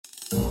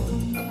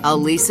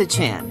Alisa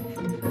Chan.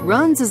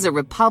 Runs as a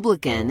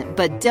Republican,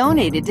 but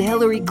donated to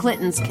Hillary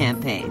Clinton's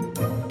campaign.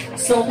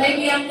 So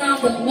maybe I'm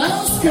not the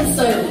most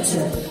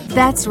conservative.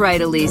 That's right,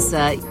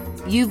 Alisa.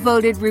 You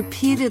voted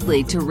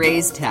repeatedly to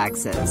raise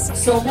taxes.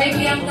 So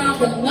maybe I'm not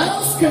the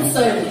most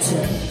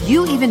conservative.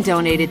 You even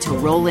donated to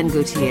Roland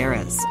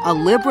Gutierrez, a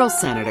liberal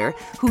senator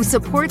who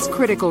supports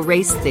critical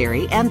race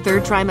theory and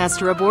third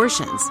trimester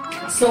abortions.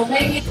 So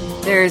maybe...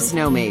 There's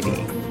no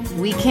maybe.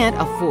 We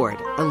can't afford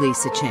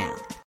Alisa Chan.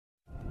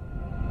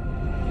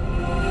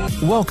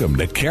 Welcome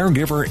to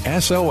Caregiver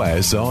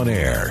SOS On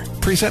Air,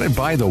 presented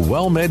by the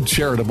WellMed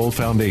Charitable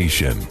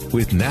Foundation,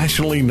 with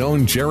nationally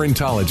known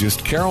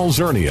gerontologist Carol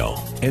Zernial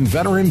and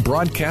veteran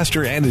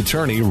broadcaster and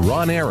attorney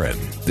Ron Aaron.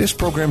 This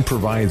program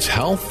provides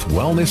health,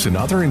 wellness, and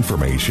other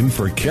information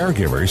for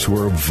caregivers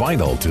who are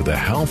vital to the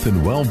health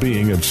and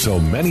well-being of so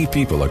many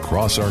people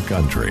across our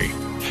country.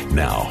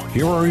 Now,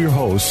 here are your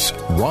hosts,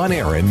 Ron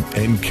Aaron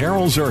and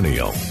Carol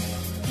Zernial.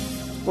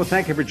 Well,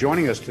 thank you for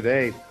joining us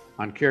today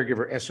on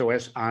Caregiver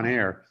SOS On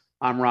Air.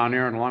 I'm Ron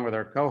Aaron, along with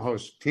our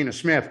co-host, Tina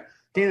Smith.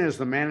 Tina is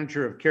the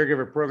manager of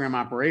Caregiver Program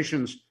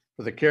Operations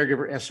for the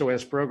Caregiver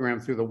SOS program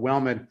through the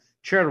WellMed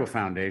Charitable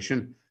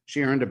Foundation.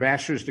 She earned a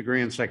bachelor's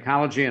degree in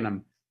psychology and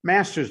a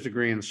master's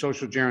degree in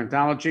social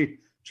gerontology.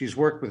 She's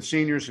worked with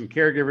seniors and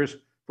caregivers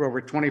for over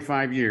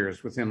 25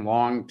 years within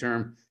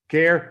long-term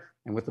care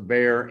and with the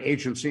Bay Area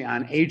Agency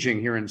on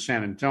Aging here in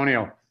San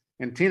Antonio.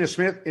 And Tina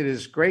Smith, it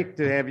is great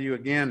to have you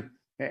again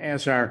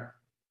as our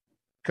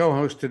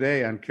co-host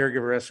today on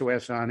Caregiver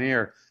SOS On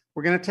Air.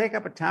 We're going to take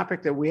up a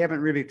topic that we haven't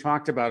really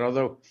talked about,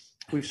 although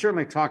we've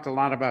certainly talked a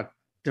lot about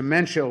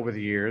dementia over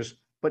the years,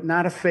 but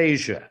not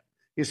aphasia.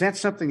 Is that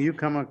something you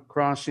come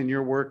across in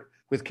your work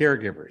with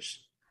caregivers?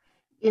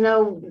 You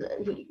know,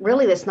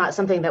 really, that's not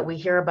something that we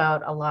hear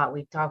about a lot.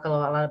 We talk a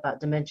lot about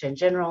dementia in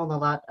general and a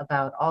lot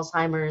about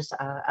Alzheimer's,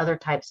 other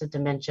types of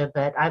dementia,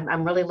 but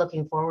I'm really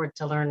looking forward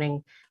to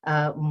learning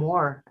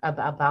more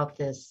about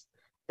this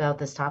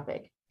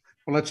topic.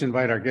 Well, let's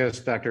invite our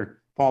guest,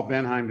 Dr. Paul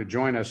Benheim, to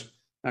join us.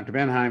 Dr.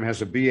 Benheim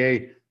has a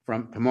BA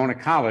from Pomona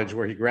College,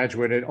 where he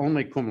graduated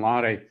only cum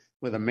laude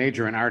with a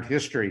major in art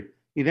history.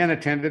 He then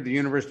attended the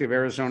University of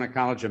Arizona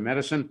College of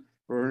Medicine,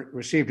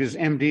 received his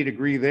MD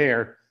degree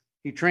there.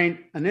 He trained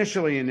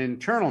initially in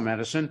internal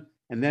medicine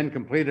and then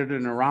completed a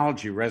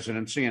neurology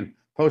residency and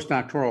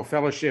postdoctoral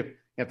fellowship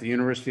at the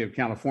University of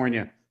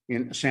California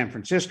in San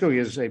Francisco. He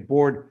is a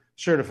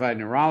board-certified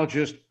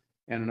neurologist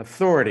and an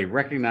authority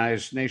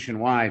recognized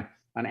nationwide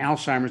on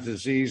Alzheimer's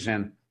disease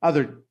and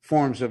other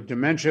forms of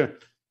dementia.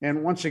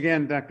 And once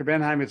again, Dr.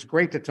 Benheim, it's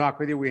great to talk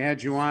with you. We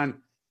had you on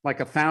like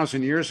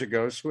 1,000 years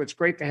ago, so it's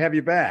great to have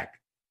you back.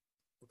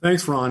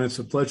 Thanks, Ron. It's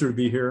a pleasure to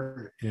be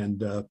here and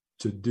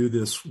to do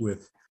this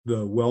with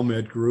the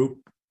WellMed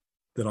group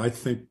that I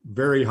think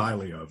very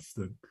highly of,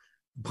 the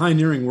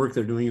pioneering work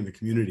they're doing in the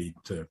community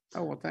to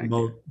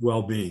promote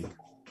well-being.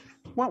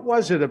 What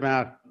was it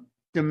about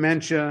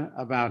dementia,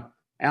 about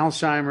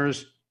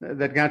Alzheimer's,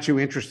 that got you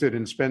interested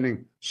in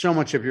spending so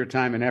much of your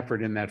time and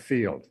effort in that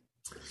field?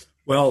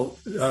 Well,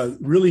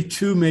 really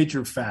two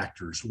major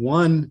factors.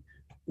 One,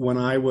 when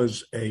I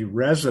was a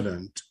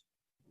resident,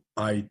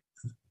 I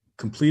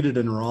completed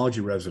a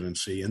neurology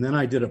residency, and then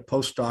I did a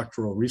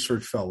postdoctoral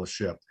research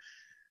fellowship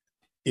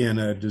in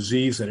a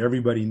disease that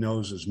everybody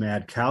knows as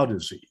mad cow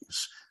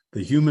disease.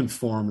 The human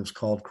form is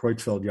called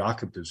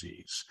Creutzfeldt-Jakob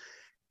disease,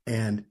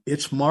 and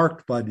it's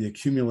marked by the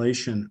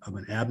accumulation of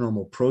an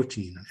abnormal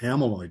protein, an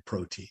amyloid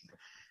protein.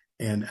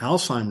 And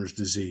Alzheimer's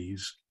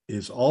disease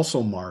is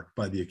also marked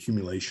by the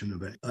accumulation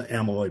of an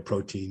amyloid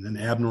protein, an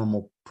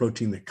abnormal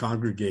protein that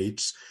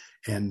congregates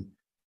and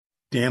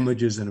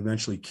damages and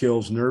eventually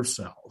kills nerve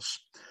cells.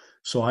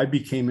 So I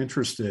became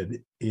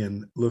interested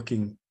in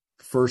looking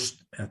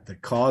first at the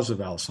cause of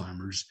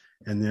Alzheimer's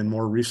and then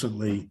more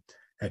recently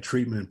at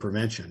treatment and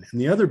prevention. And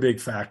the other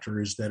big factor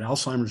is that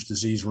Alzheimer's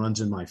disease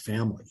runs in my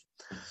family.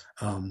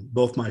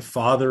 Both my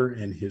father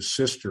and his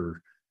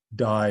sister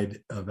died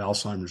of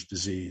Alzheimer's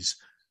disease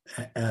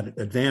at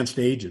advanced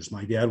ages.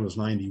 My dad was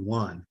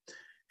 91.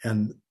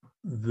 And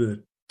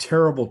the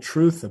terrible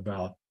truth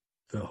about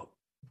the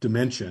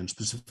dementia, and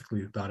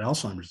specifically about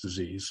Alzheimer's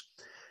disease,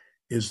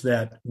 is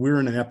that we're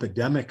in an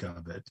epidemic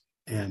of it.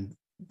 And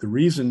the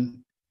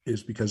reason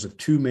is because of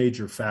two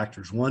major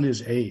factors. One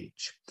is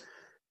age.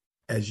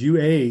 As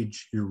you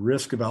age, your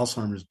risk of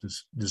Alzheimer's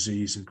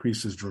disease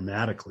increases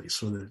dramatically.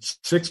 So that at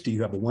 60,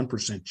 you have a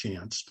 1%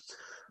 chance.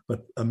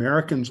 But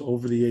Americans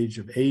over the age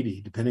of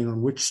 80, depending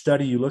on which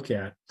study you look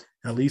at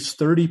least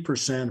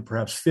 30%,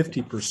 perhaps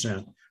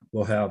 50%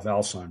 will have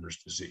Alzheimer's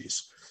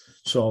disease.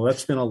 So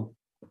that's been a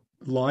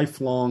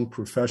lifelong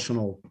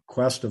professional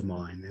quest of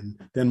mine.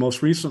 And then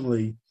most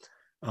recently,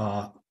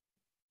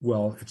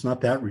 well, it's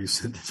not that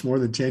recent, it's more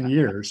than 10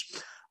 years,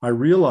 I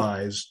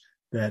realized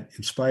that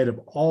in spite of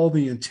all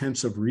the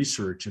intensive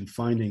research in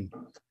finding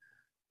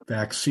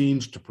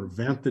vaccines to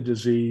prevent the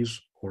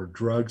disease or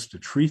drugs to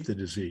treat the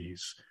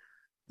disease,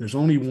 there's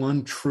only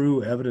one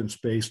true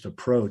evidence-based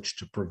approach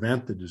to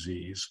prevent the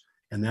disease,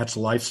 and that's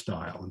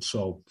lifestyle. And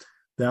so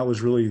that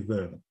was really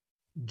the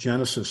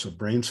genesis of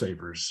Brain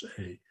Savers,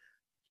 a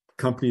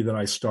company that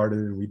I started,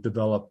 and we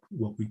developed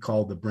what we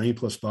call the Brain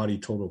Plus Body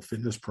Total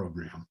Fitness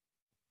Program.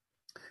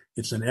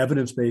 It's an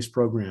evidence-based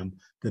program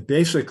that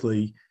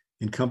basically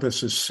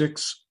encompasses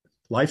 6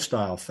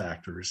 lifestyle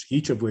factors,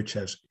 each of which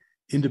has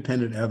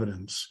independent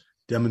evidence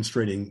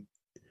demonstrating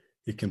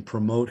it can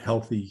promote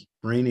healthy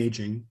brain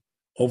aging,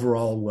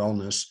 overall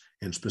wellness,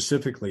 and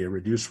specifically a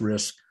reduced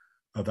risk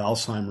of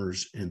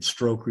Alzheimer's and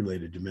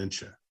stroke-related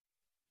dementia.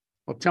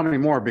 Well, tell me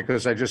more,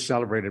 because I just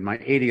celebrated my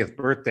 80th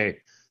birthday,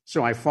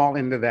 so I fall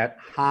into that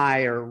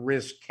higher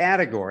risk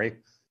category.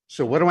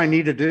 So what do I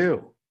need to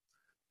do?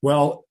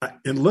 Well,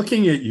 in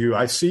looking at you,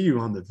 I see you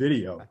on the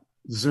video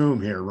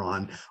Zoom here,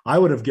 Ron. I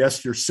would have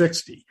guessed you're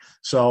 60.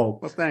 So,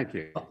 well, thank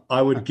you.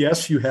 I would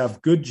guess you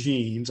have good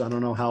genes. I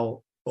don't know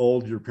how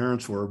old your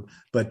parents were,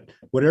 but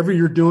whatever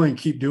you're doing,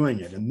 keep doing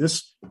it. And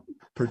this,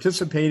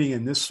 participating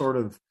in this sort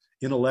of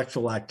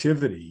intellectual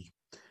activity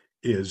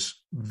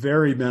is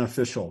very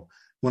beneficial.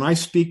 When I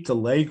speak to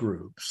lay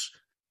groups,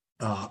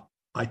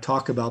 I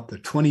talk about the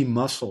 20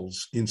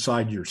 muscles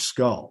inside your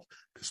skull,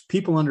 because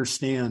people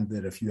understand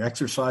that if you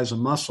exercise a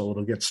muscle,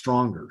 it'll get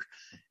stronger.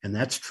 And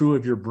that's true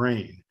of your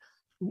brain.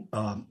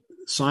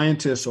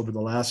 Scientists over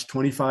the last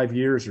 25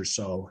 years or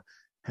so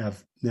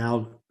have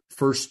now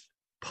first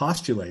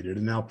postulated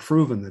and now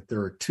proven that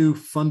there are 2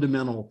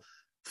 fundamental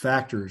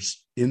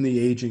factors in the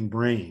aging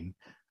brain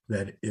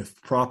that,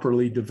 if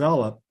properly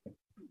developed,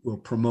 will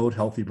promote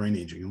healthy brain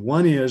aging. And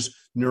one is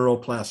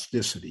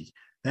neuroplasticity.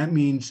 That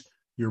means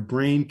your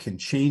brain can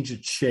change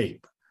its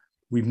shape.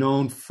 We've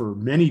known for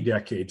many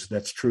decades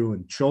that's true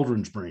in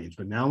children's brains,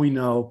 but now we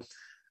know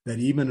that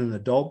even an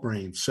adult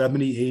brain,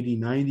 70, 80,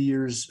 90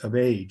 years of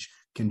age,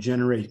 can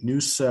generate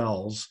new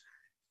cells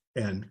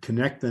and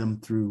connect them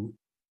through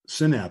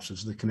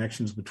synapses, the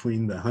connections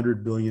between the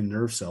 100 billion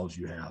nerve cells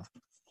you have.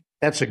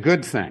 That's a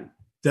good thing.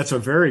 That's a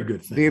very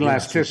good thing. The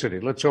elasticity.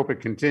 Yeah. Let's hope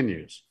it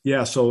continues.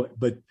 Yeah. So,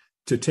 but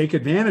to take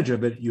advantage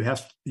of it, you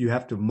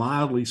have to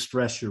mildly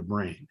stress your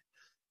brain.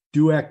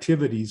 Do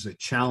activities that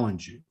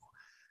challenge you.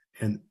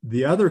 And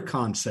the other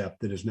concept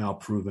that is now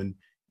proven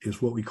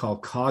is what we call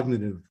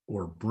cognitive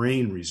or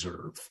brain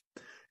reserve.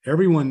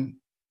 Everyone,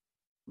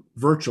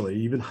 virtually,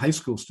 even high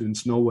school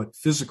students, know what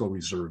physical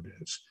reserve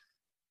is.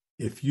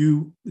 If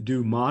you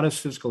do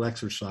modest physical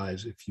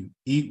exercise, if you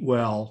eat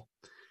well,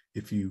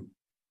 if you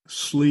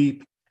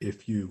sleep,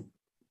 if you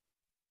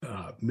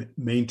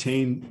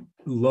maintain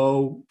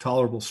low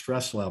tolerable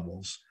stress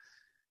levels,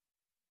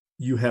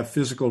 you have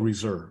physical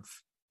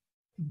reserve.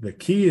 The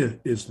key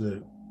is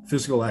the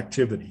physical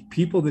activity.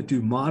 People that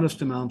do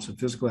modest amounts of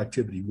physical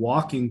activity,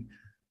 walking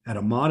at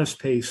a modest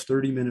pace,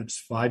 30 minutes,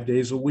 5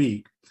 days a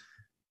week,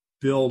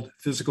 build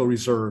physical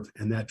reserve,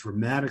 and that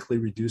dramatically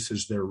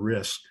reduces their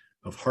risk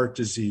of heart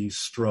disease,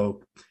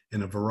 stroke,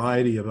 and a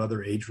variety of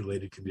other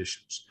age-related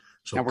conditions.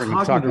 So now we're going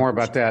to talk more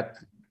about that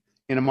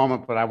in a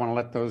moment, but I want to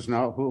let those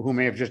know who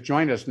may have just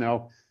joined us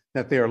know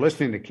that they are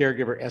listening to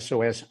Caregiver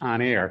SOS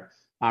on Air.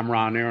 I'm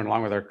Ron Aaron,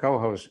 along with our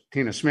co-host,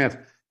 Tina Smith,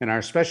 and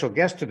our special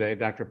guest today,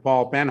 Dr.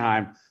 Paul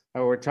Benheim.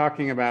 We're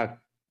talking about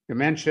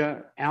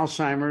dementia,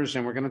 Alzheimer's,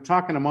 and we're going to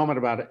talk in a moment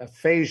about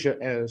aphasia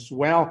as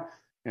well.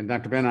 And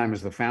Dr. Benheim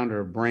is the founder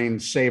of Brain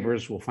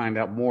Savers. We'll find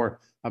out more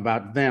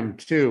about them,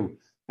 too.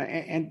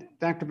 And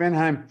Dr.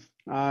 Benheim,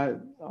 a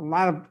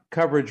lot of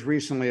coverage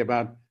recently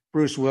about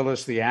Bruce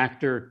Willis, the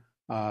actor,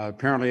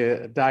 apparently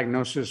a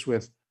diagnosis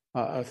with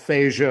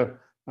aphasia,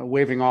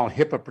 waiving all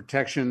HIPAA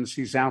protections.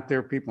 He's out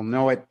there. People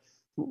know it.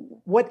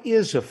 What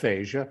is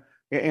aphasia,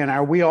 and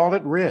are we all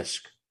at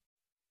risk?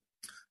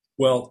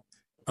 Well,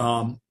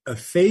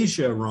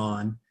 aphasia,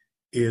 Ron,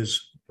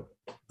 is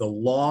the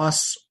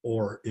loss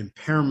or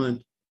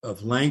impairment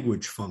of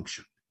language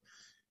function.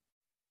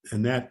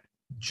 And that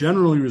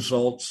generally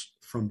results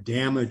from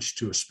damage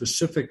to a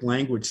specific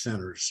language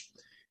centers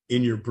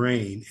in your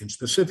brain, and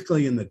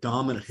specifically in the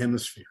dominant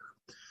hemisphere.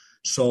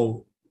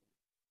 So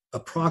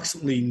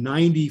approximately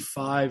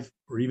 95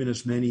 or even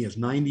as many as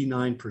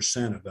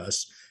 99% of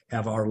us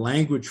have our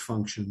language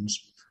functions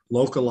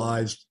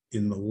localized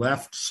in the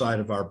left side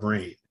of our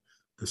brain,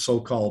 the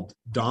so-called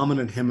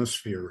dominant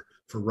hemisphere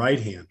for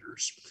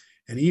right-handers.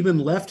 And even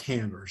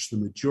left-handers, the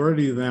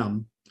majority of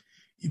them,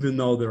 even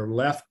though their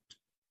left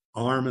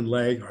arm and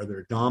leg are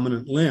their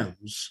dominant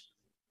limbs,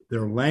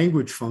 their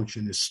language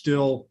function is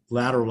still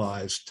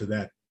lateralized to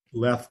that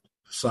left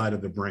side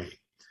of the brain.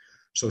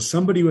 So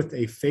somebody with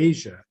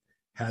aphasia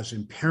has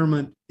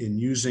impairment in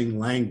using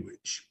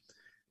language,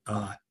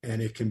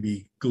 and it can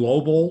be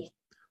global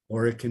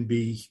or it can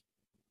be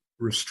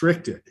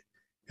restricted.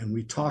 And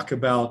we talk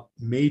about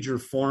major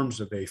forms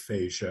of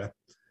aphasia.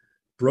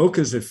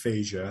 Broca's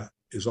aphasia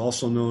is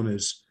also known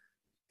as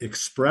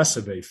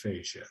expressive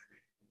aphasia,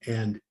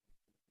 and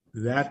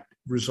that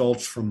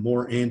results from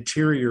more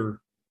anterior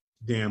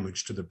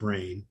damage to the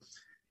brain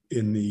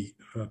in the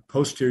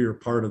posterior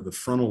part of the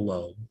frontal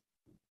lobe,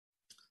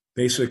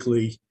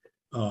 basically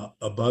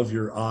above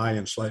your eye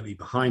and slightly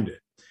behind it.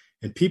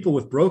 And people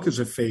with Broca's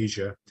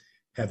aphasia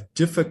have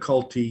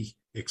difficulty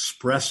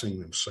expressing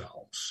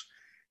themselves.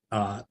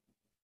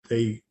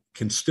 They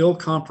can still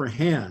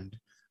comprehend,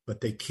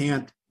 but they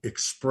can't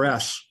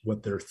express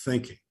what they're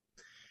thinking.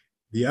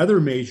 The other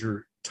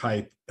major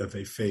type of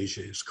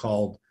aphasia is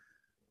called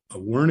a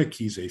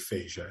Wernicke's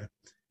aphasia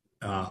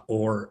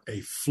or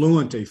a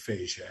fluent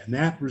aphasia, and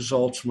that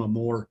results from a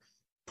more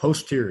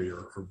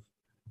posterior or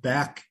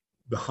back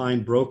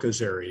behind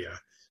Broca's area,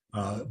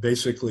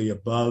 basically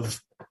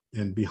above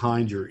and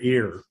behind your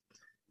ear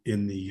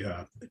in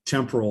the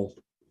temporal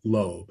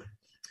lobe.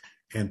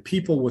 And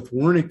people with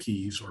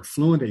Wernicke's or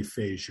fluent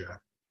aphasia,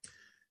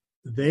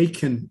 they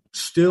can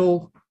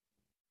still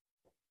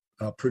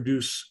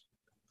produce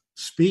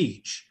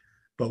speech,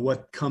 but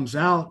what comes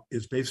out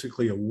is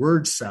basically a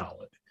word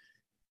salad.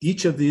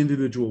 Each of the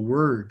individual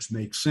words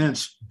make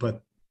sense,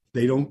 but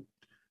they don't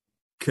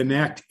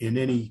connect in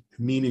any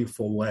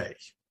meaningful way.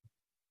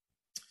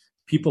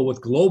 People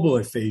with global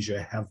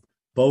aphasia have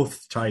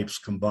both types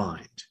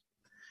combined.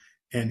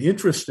 And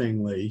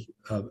interestingly,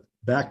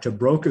 back to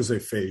Broca's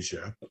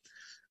aphasia,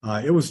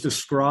 it was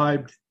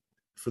described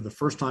for the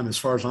first time, as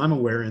far as I'm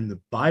aware, in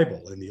the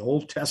Bible, in the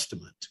Old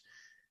Testament.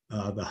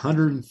 The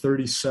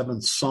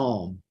 137th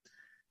Psalm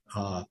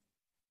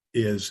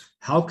is,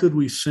 how could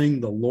we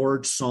sing the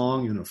Lord's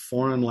song in a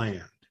foreign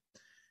land?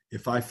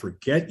 If I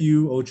forget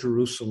you, O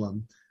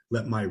Jerusalem,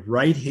 let my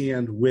right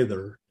hand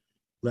wither,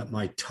 let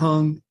my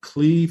tongue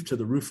cleave to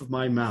the roof of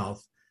my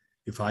mouth,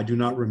 if I do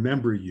not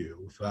remember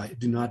you, if I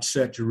do not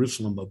set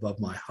Jerusalem above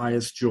my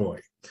highest joy.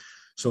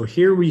 So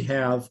here we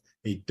have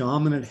a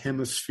dominant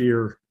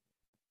hemisphere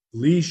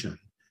lesion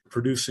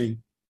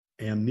producing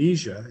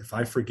amnesia. If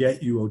I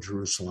forget you, O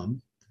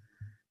Jerusalem.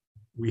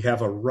 We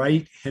have a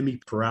right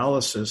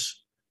hemiparalysis,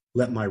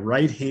 let my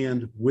right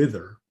hand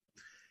wither.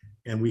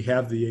 And we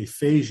have the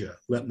aphasia,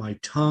 let my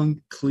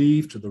tongue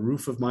cleave to the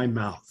roof of my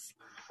mouth.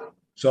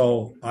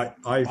 So I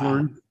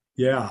learned,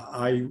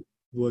 I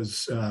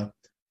was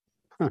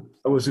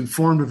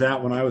informed of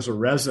that when I was a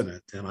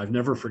resident, and I've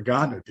never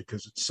forgotten it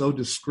because it's so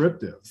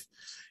descriptive.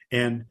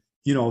 And,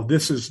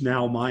 this is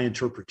now my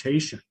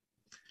interpretation.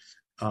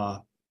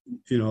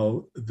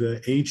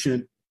 The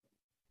ancient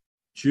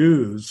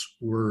Jews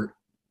were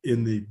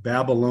in the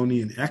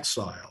Babylonian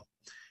exile,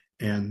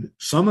 and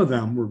some of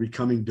them were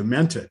becoming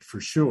demented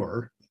for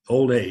sure,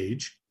 old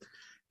age.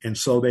 And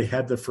so they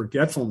had the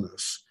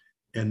forgetfulness,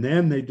 and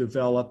then they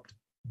developed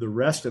the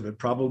rest of it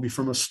probably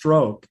from a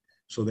stroke.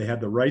 So they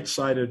had the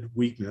right-sided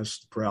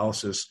weakness,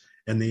 paralysis,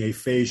 and the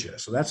aphasia.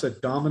 So that's a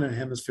dominant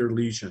hemisphere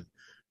lesion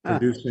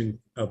producing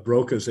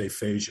Broca's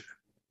aphasia.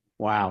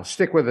 Wow.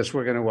 Stick with us.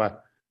 We're going to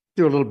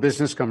do a little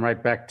business, come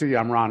right back to you.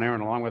 I'm Ron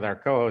Aaron, along with our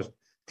co-host,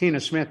 Tina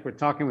Smith. We're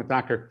talking with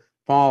Dr.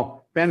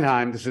 Paul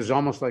Benheim. This is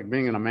almost like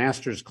being in a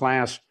master's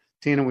class.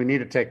 Tina, we need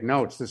to take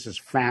notes. This is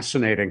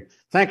fascinating.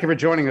 Thank you for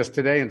joining us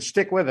today, and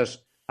stick with us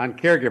on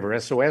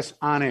Caregiver SOS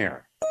On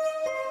Air.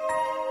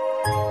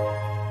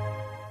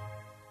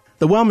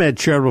 The WellMed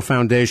Charitable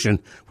Foundation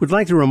would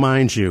like to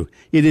remind you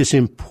it is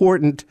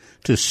important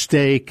to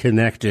stay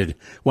connected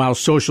while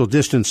social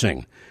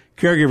distancing.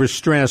 Caregiver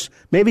stress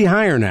may be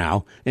higher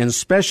now, and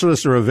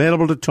specialists are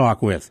available to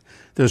talk with.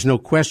 There's no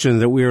question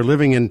that we are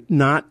living in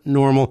not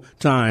normal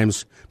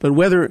times, but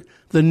whether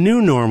the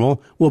new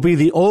normal will be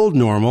the old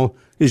normal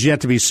is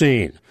yet to be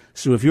seen.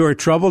 So if you are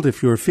troubled,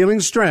 if you are feeling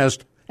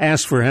stressed,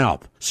 ask for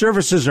help.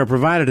 Services are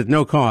provided at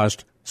no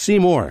cost. See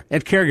more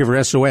at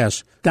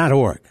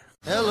caregiversos.org.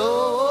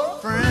 Hello,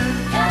 friend.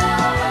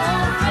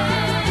 Hello,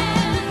 friend.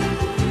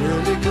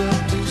 Really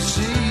good to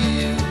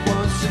see you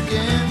once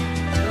again.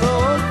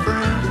 Hello,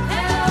 friend.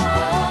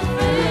 Hello, friend.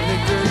 Really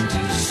good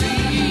to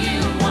see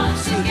you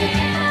once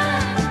again.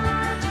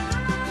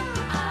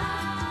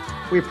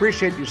 We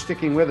appreciate you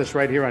sticking with us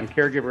right here on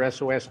Caregiver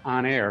SOS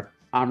On Air.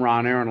 I'm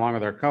Ron Aaron, along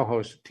with our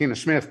co-host, Tina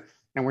Smith,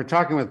 and we're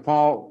talking with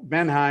Paul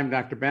Benheim.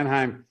 Dr.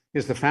 Benheim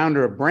is the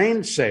founder of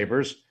Brain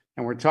Savers,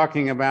 and we're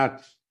talking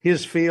about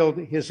his field,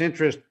 his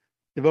interest,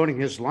 devoting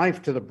his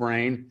life to the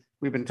brain.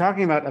 We've been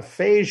talking about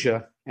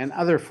aphasia and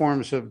other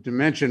forms of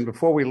dementia.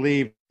 Before we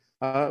leave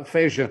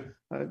aphasia,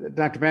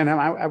 Dr. Benheim,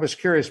 I was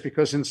curious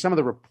because in some of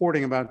the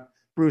reporting about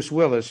Bruce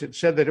Willis, it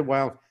said that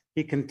while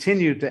he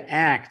continued to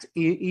act,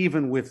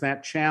 even with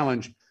that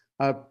challenge,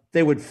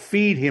 they would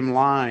feed him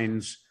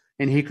lines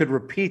and he could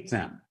repeat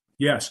them.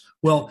 Yes.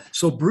 Well,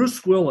 so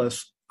Bruce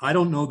Willis, I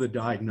don't know the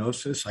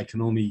diagnosis. I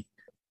can only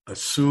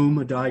assume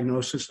a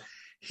diagnosis.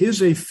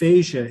 His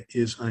aphasia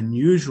is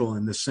unusual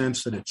in the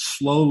sense that it's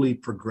slowly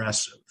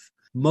progressive.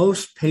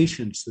 Most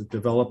patients that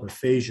develop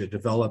aphasia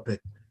develop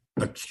it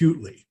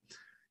acutely,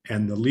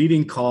 and the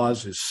leading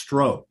cause is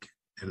stroke,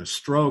 and a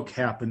stroke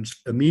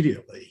happens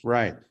immediately.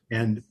 Right.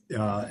 And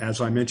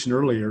as I mentioned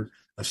earlier,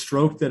 a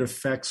stroke that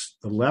affects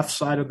the left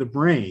side of the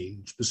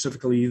brain,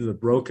 specifically either the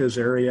Broca's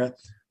area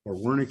or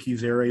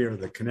Wernicke's area, or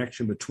the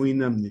connection between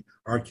them, the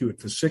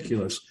arcuate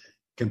fasciculus,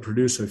 can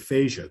produce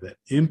aphasia, that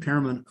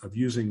impairment of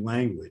using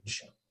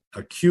language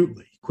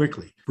acutely,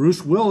 quickly.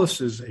 Bruce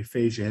Willis's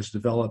aphasia has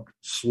developed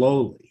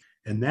slowly,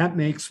 and that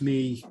makes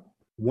me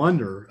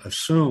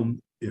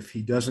assume if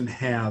he doesn't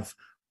have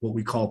what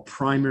we call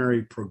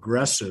primary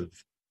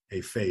progressive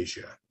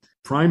aphasia.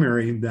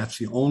 Primary, that's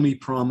the only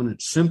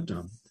prominent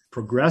symptom,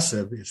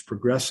 progressive, it's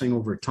progressing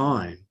over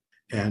time,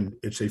 and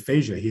it's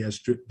aphasia. He has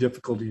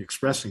difficulty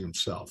expressing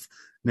himself.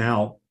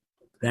 Now,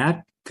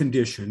 that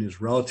condition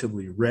is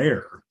relatively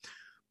rare,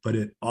 but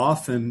it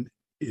often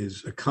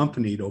is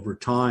accompanied over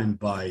time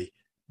by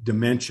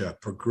dementia,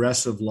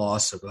 progressive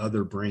loss of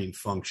other brain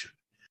function,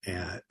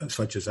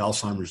 such as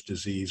Alzheimer's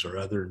disease or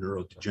other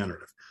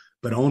neurodegenerative.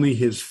 But only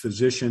his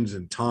physicians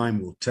in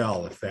time will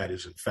tell if that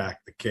is in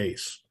fact the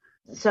case.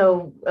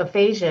 So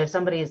aphasia, if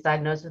somebody is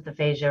diagnosed with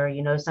aphasia, or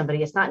you know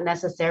somebody, it's not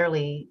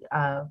necessarily,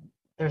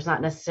 there's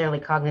not necessarily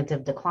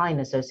cognitive decline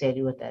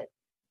associated with it.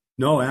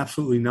 No,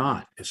 absolutely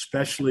not.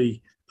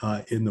 Especially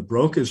in the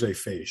Broca's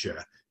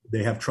aphasia,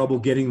 they have trouble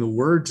getting the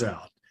words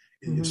out.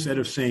 Mm-hmm. Instead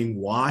of saying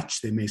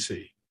watch, they may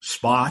say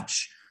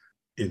spotch.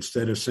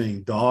 Instead of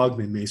saying dog,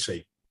 they may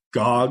say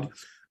gog.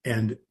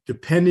 And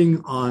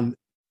depending on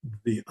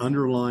the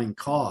underlying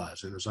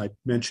cause, and as I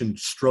mentioned,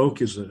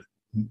 stroke is a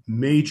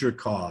major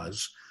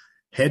cause,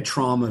 head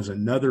trauma is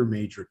another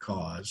major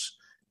cause,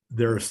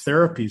 there are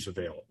therapies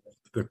available.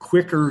 The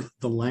quicker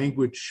the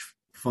language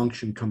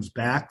function comes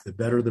back, the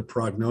better the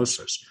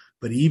prognosis.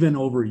 But even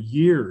over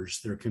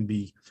years, there can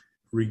be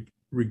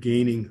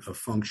regaining of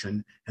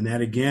function. And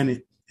that,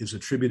 again, is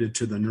attributed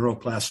to the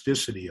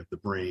neuroplasticity of the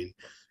brain.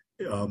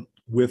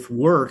 With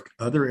work,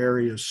 other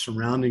areas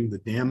surrounding the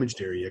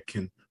damaged area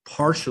can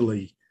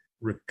partially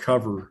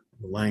recover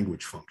the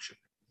language function.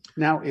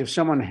 Now, if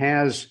someone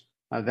has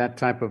that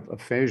type of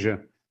aphasia,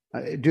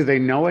 do they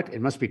know it?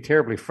 It must be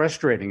terribly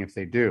frustrating if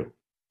they do.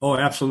 Oh,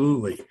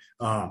 absolutely.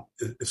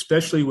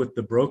 Especially with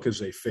the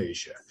Broca's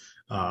aphasia.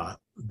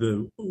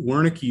 The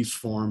Wernicke's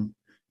form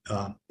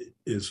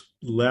is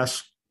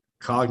less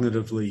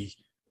cognitively,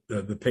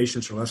 the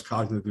patients are less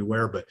cognitively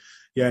aware, but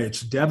yeah,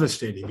 it's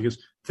devastating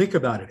because think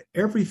about it.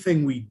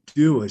 Everything we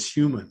do as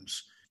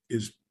humans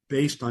is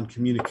based on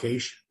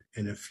communication.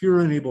 And if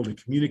you're unable to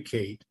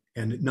communicate,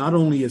 and not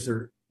only is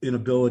there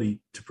inability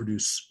to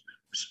produce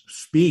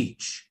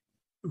speech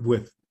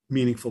with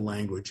meaningful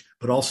language,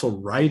 but also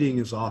writing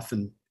is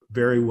often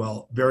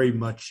very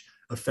much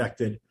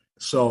affected.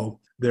 So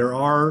there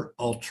are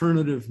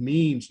alternative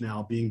means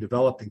now being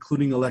developed,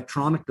 including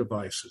electronic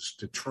devices,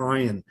 to try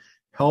and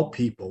help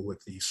people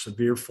with these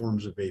severe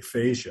forms of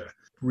aphasia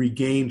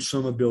regain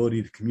some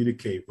ability to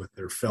communicate with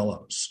their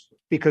fellows.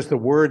 Because the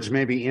words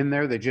may be in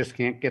there, they just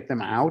can't get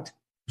them out?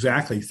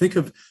 Exactly. Think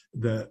of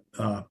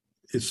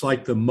it's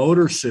like the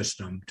motor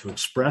system to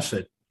express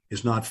it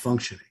is not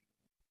functioning.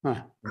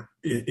 Huh.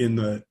 In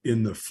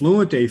the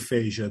fluent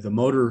aphasia, the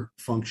motor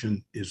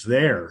function is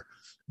there,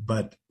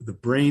 but the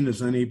brain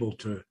is unable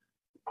to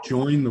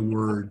join the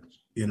word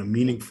in a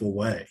meaningful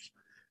way.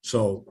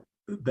 So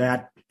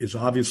that is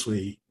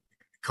obviously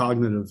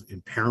cognitive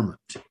impairment.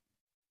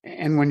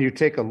 And when you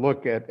take a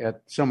look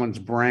at someone's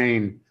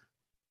brain,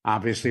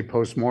 obviously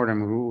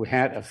post-mortem, who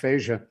had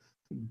aphasia,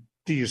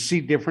 do you see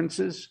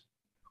differences?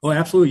 Oh,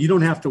 absolutely. You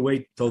don't have to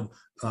wait till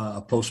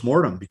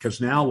post-mortem, because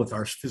now with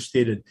our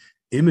sophisticated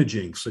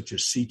imaging, such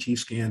as CT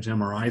scans,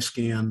 MRI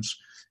scans,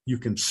 you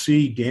can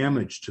see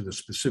damage to the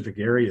specific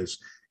areas.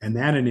 And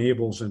that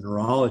enables a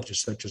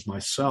neurologist such as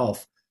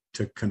myself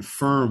to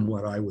confirm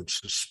what I would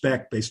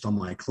suspect based on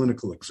my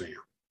clinical exam.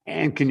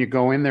 And can you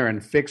go in there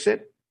and fix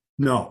it?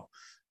 No,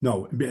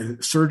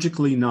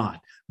 surgically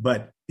not.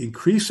 But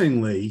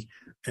increasingly,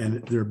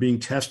 and they're being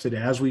tested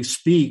as we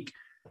speak,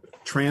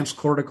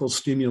 transcortical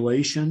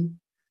stimulation,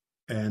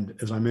 and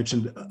as I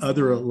mentioned,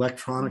 other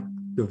electronic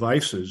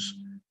devices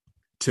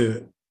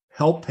to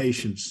help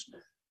patients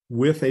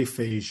with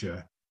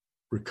aphasia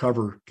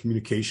recover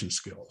communication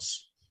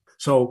skills.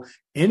 So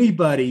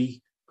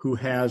anybody who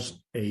has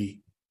a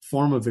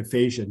form of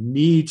aphasia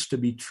needs to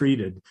be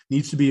treated,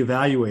 needs to be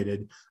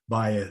evaluated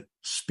by a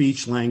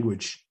speech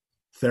language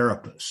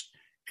therapist.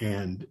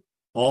 And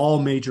all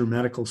major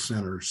medical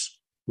centers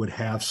would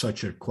have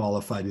such a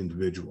qualified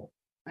individual.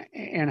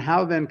 And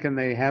how then can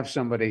they have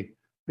somebody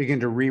begin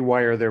to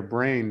rewire their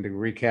brain to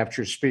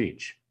recapture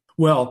speech?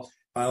 Well,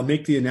 I'll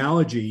make the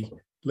analogy.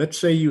 Let's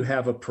say you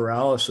have a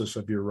paralysis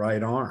of your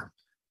right arm.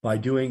 By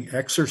doing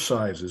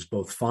exercises,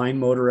 both fine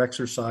motor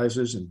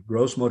exercises and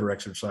gross motor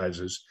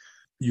exercises,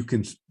 you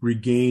can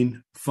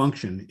regain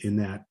function in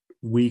that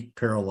weak,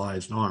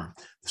 paralyzed arm.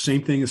 The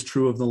same thing is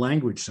true of the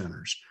language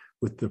centers.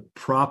 With the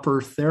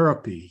proper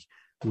therapy,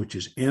 which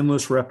is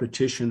endless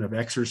repetition of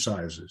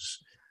exercises,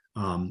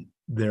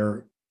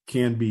 there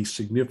can be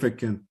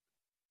significant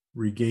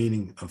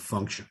regaining of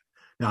function.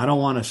 Now, I don't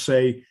want to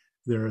say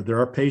there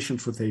are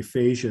patients with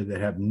aphasia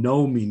that have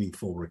no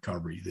meaningful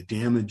recovery. The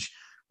damage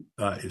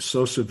is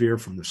so severe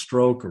from the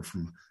stroke or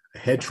from a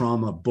head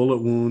trauma, a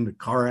bullet wound, a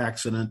car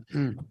accident,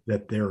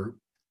 that they're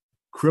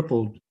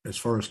crippled as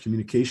far as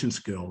communication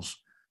skills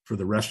for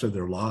the rest of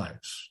their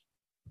lives.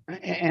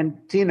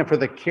 And Tina, for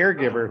the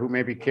caregiver who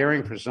may be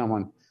caring for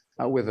someone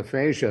with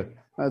aphasia,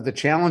 the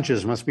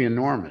challenges must be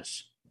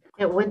enormous.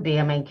 It would be.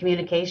 I mean,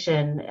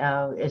 communication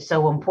is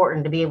so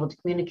important to be able to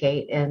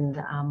communicate. And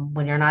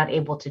when you're not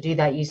able to do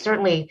that, you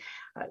certainly,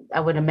 I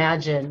would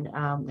imagine,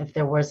 if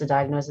there was a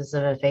diagnosis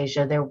of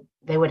aphasia,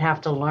 they would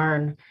have to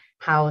learn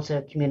how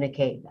to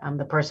communicate.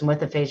 The person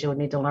with aphasia would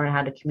need to learn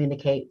how to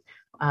communicate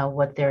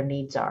what their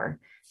needs are.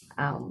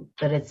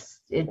 But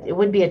it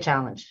would be a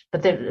challenge.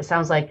 But it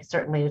sounds like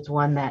certainly it's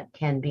one that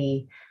can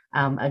be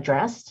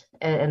addressed,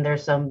 and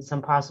there's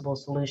some possible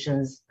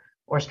solutions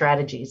or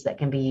strategies that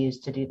can be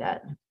used to do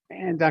that.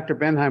 And Dr.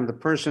 Benheim, the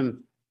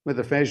person with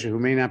aphasia who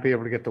may not be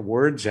able to get the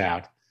words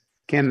out,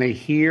 can they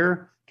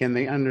hear? Can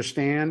they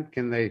understand?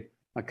 Can they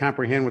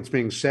comprehend what's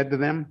being said to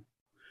them?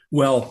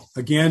 Well,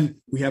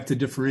 again, we have to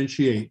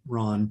differentiate,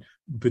 Ron,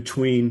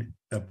 between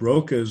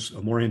Broca's,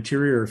 a more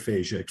anterior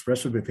aphasia,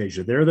 expressive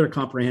aphasia. Their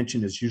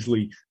comprehension is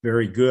usually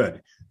very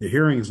good. The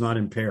hearing is not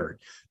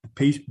impaired.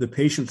 The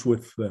patients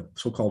with the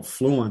so-called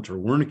fluent or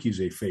Wernicke's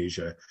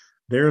aphasia,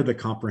 the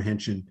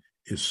comprehension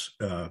is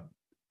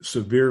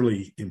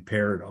severely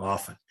impaired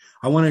often.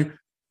 I want to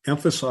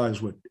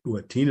emphasize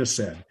what Tina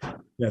said,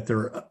 that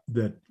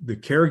the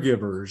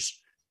caregivers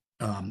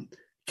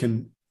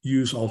can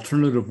use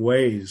alternative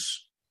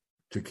ways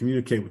to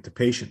communicate with the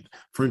patient.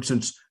 For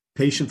instance,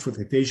 patients with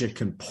aphasia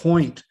can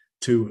point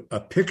to a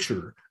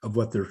picture of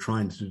what they're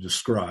trying to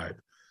describe.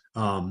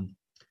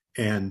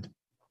 And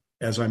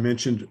as I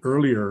mentioned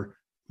earlier,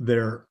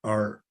 there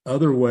are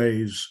other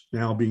ways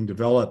now being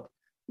developed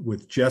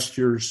with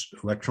gestures,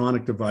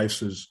 electronic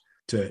devices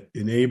to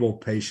enable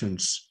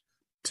patients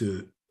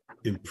to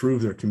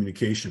improve their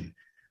communication.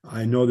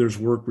 I know there's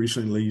work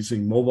recently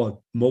using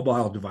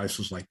mobile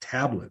devices like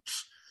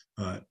tablets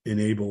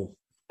enable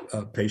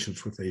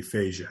patients with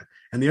aphasia.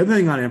 And the other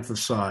thing I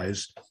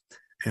emphasize,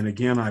 and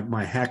again,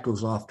 my hat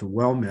goes off to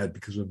WellMed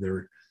because of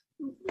their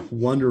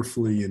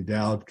wonderfully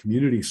endowed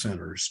community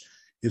centers,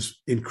 is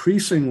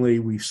increasingly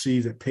we see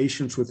that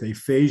patients with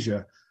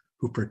aphasia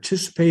who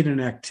participate in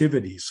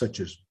activities such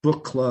as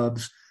book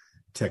clubs,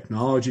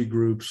 technology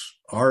groups,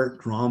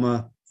 art,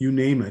 drama, you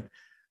name it,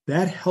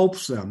 that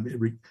helps them.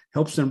 It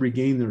helps them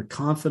regain their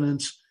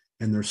confidence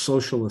and their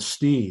social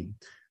esteem,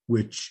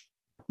 which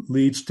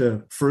leads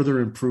to further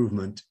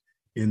improvement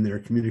in their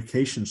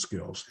communication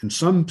skills. And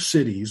some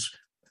cities,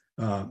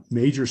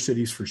 major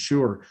cities for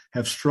sure,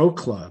 have stroke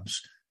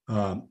clubs.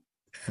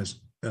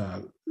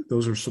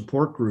 Those are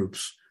support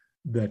groups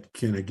that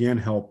can again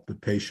help the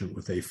patient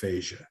with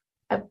aphasia.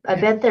 I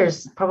bet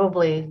there's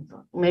probably,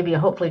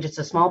 hopefully just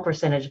a small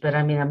percentage, but a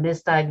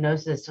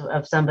misdiagnosis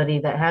of somebody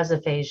that has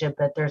aphasia,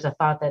 but there's a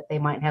thought that they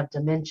might have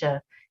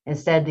dementia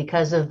instead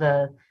because of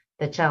the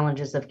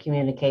challenges of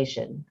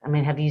communication.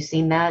 Have you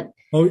seen that?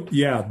 Oh,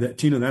 yeah,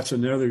 Tina, that's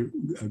another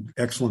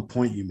excellent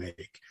point you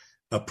make.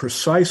 A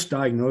precise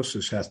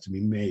diagnosis has to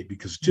be made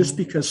because just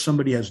because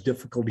somebody has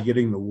difficulty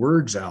getting the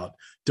words out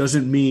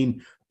doesn't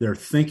mean their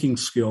thinking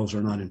skills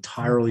are not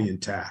entirely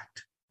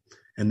intact.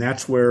 And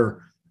that's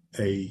where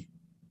a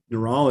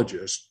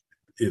neurologist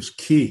is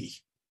key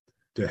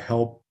to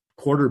help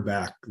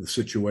quarterback the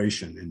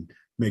situation and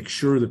make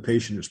sure the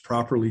patient is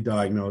properly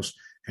diagnosed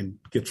and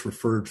gets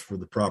referred for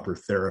the proper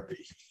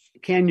therapy.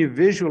 Can you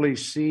visually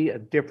see a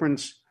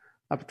difference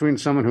between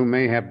someone who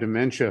may have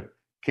dementia,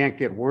 can't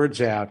get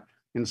words out,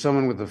 and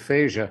someone with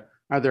aphasia?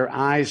 Are their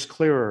eyes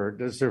clearer?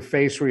 Does their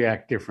face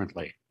react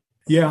differently?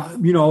 Yeah,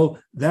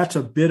 that's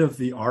a bit of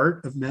the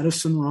art of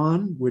medicine,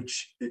 Ron,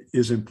 which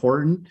is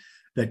important,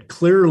 that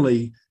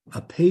clearly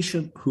a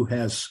patient who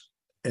has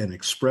an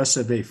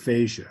expressive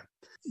aphasia,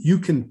 you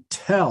can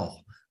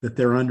tell that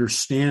they're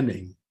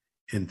understanding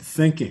and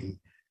thinking,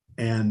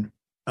 and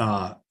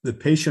the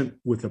patient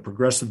with a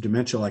progressive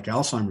dementia like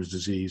Alzheimer's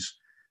disease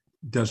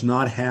does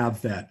not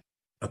have that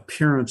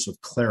appearance of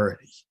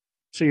clarity.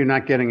 So you're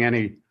not getting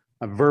any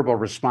verbal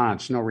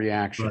response, no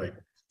reaction. Right.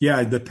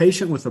 Yeah, the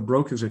patient with a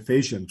Broca's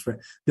aphasia,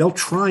 they'll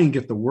try and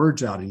get the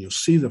words out and you'll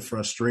see the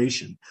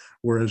frustration.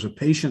 Whereas a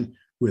patient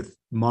with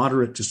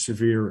moderate to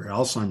severe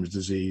Alzheimer's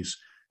disease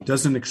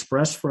doesn't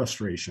express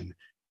frustration.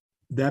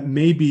 That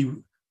may be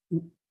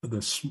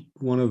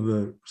one of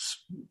the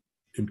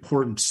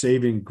important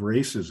saving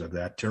graces of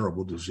that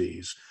terrible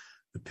disease.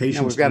 The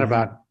patients.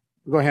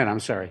 Go ahead. I'm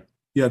sorry.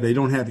 Yeah, they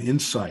don't have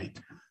insight.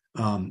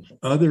 I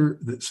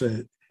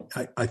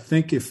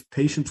think if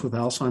patients with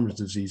Alzheimer's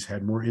disease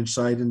had more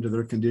insight into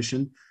their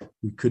condition,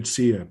 we could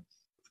see a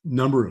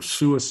number of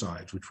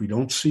suicides, which we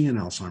don't see in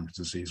Alzheimer's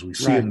disease. We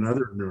see it in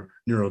other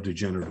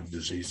neurodegenerative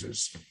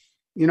diseases.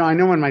 I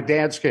know in my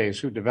dad's case,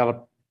 who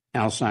developed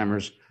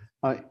Alzheimer's,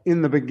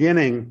 in the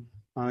beginning,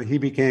 he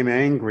became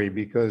angry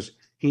because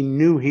he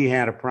knew he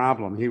had a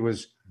problem. He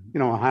was,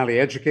 highly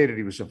educated.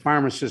 He was a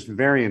pharmacist,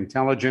 very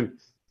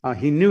intelligent.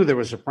 He knew there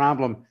was a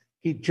problem.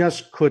 He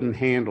just couldn't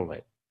handle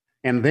it.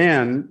 And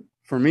then,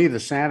 for me, the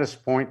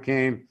saddest point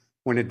came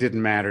when it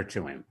didn't matter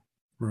to him.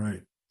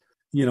 Right.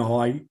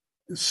 I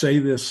say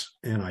this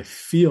and I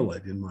feel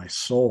it in my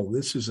soul.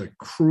 This is a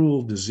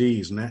cruel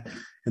disease. And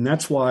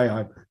that's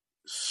why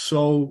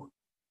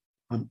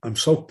I'm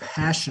so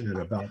passionate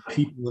about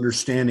people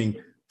understanding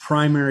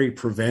primary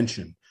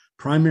prevention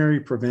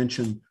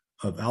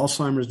of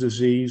Alzheimer's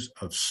disease,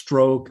 of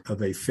stroke,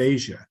 of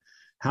aphasia.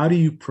 How do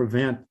you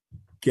prevent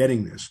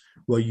getting this?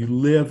 Well, you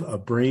live a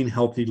brain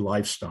healthy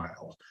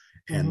lifestyle.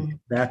 And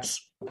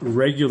that's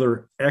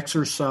regular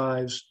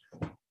exercise,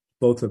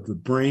 both of the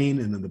brain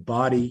and of the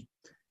body,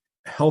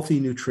 healthy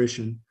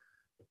nutrition,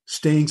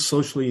 staying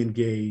socially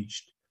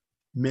engaged,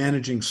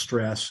 managing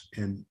stress,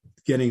 and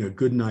getting a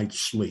good night's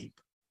sleep.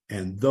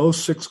 And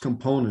those 6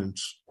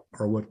 components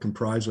are what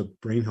comprise a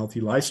brain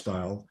healthy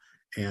lifestyle.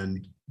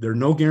 And there are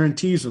no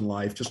guarantees in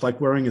life, just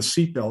like wearing a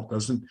seatbelt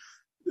doesn't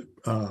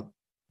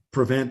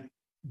prevent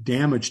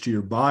damage to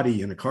your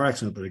body in a car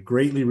accident, but it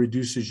greatly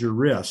reduces your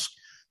risk.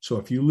 So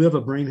if you live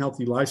a brain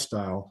healthy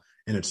lifestyle,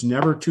 and it's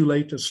never too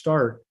late to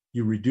start,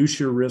 you reduce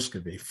your risk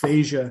of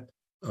aphasia,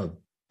 of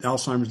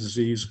Alzheimer's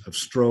disease, of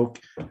stroke,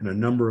 and a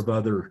number of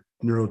other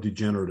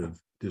neurodegenerative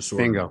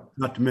disorders. Bingo.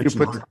 Not to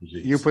mention heart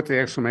disease. You put the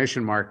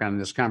exclamation mark on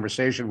this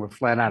conversation. We're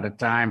flat out of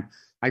time.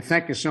 I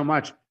thank you so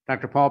much,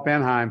 Dr. Paul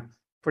Benheim.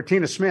 For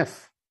Tina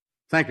Smith,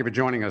 thank you for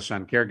joining us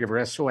on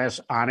Caregiver SOS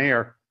On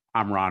Air.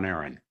 I'm Ron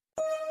Aaron.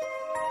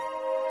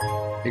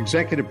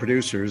 Executive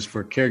producers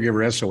for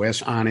Caregiver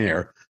SOS On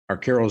Air are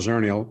Carol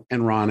Zernial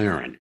and Ron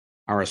Aaron.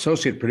 Our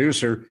associate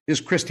producer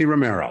is Christy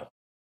Romero.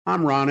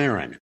 I'm Ron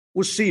Aaron.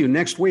 We'll see you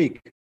next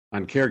week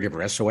on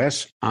Caregiver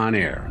SOS On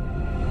Air.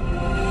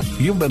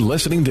 You've been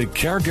listening to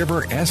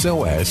Caregiver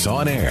SOS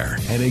On Air,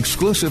 an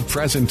exclusive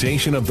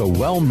presentation of the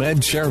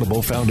WellMed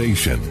Charitable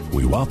Foundation.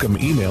 We welcome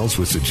emails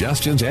with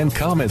suggestions and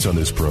comments on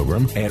this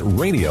program at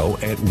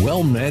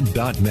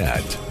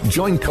radio@wellmed.net.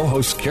 Join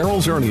co-hosts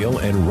Carol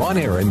Zernial and Ron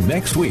Aaron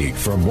next week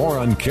for more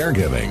on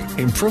caregiving,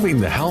 improving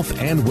the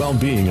health and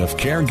well-being of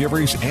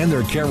caregivers and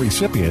their care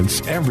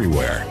recipients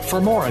everywhere. For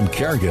more on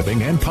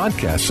caregiving and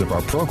podcasts of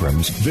our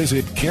programs,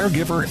 visit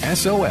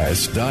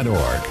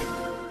caregiversos.org.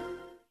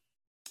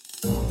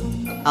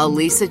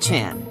 Alisa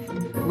Chan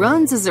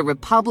runs as a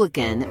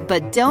Republican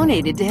but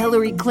donated to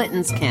Hillary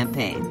Clinton's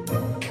campaign.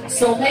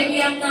 So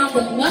maybe I'm not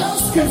the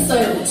most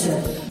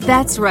conservative.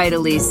 That's right,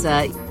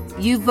 Alisa.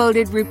 You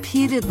voted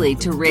repeatedly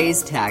to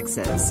raise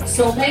taxes.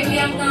 So maybe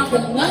I'm not the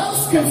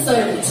most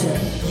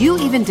conservative. You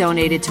even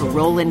donated to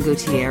Roland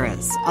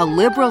Gutierrez, a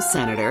liberal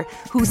senator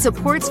who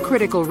supports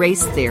critical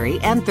race theory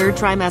and third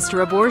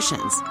trimester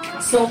abortions.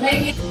 So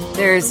maybe...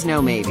 There's no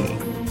maybe.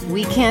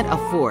 We can't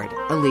afford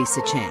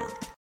Alisa Chan.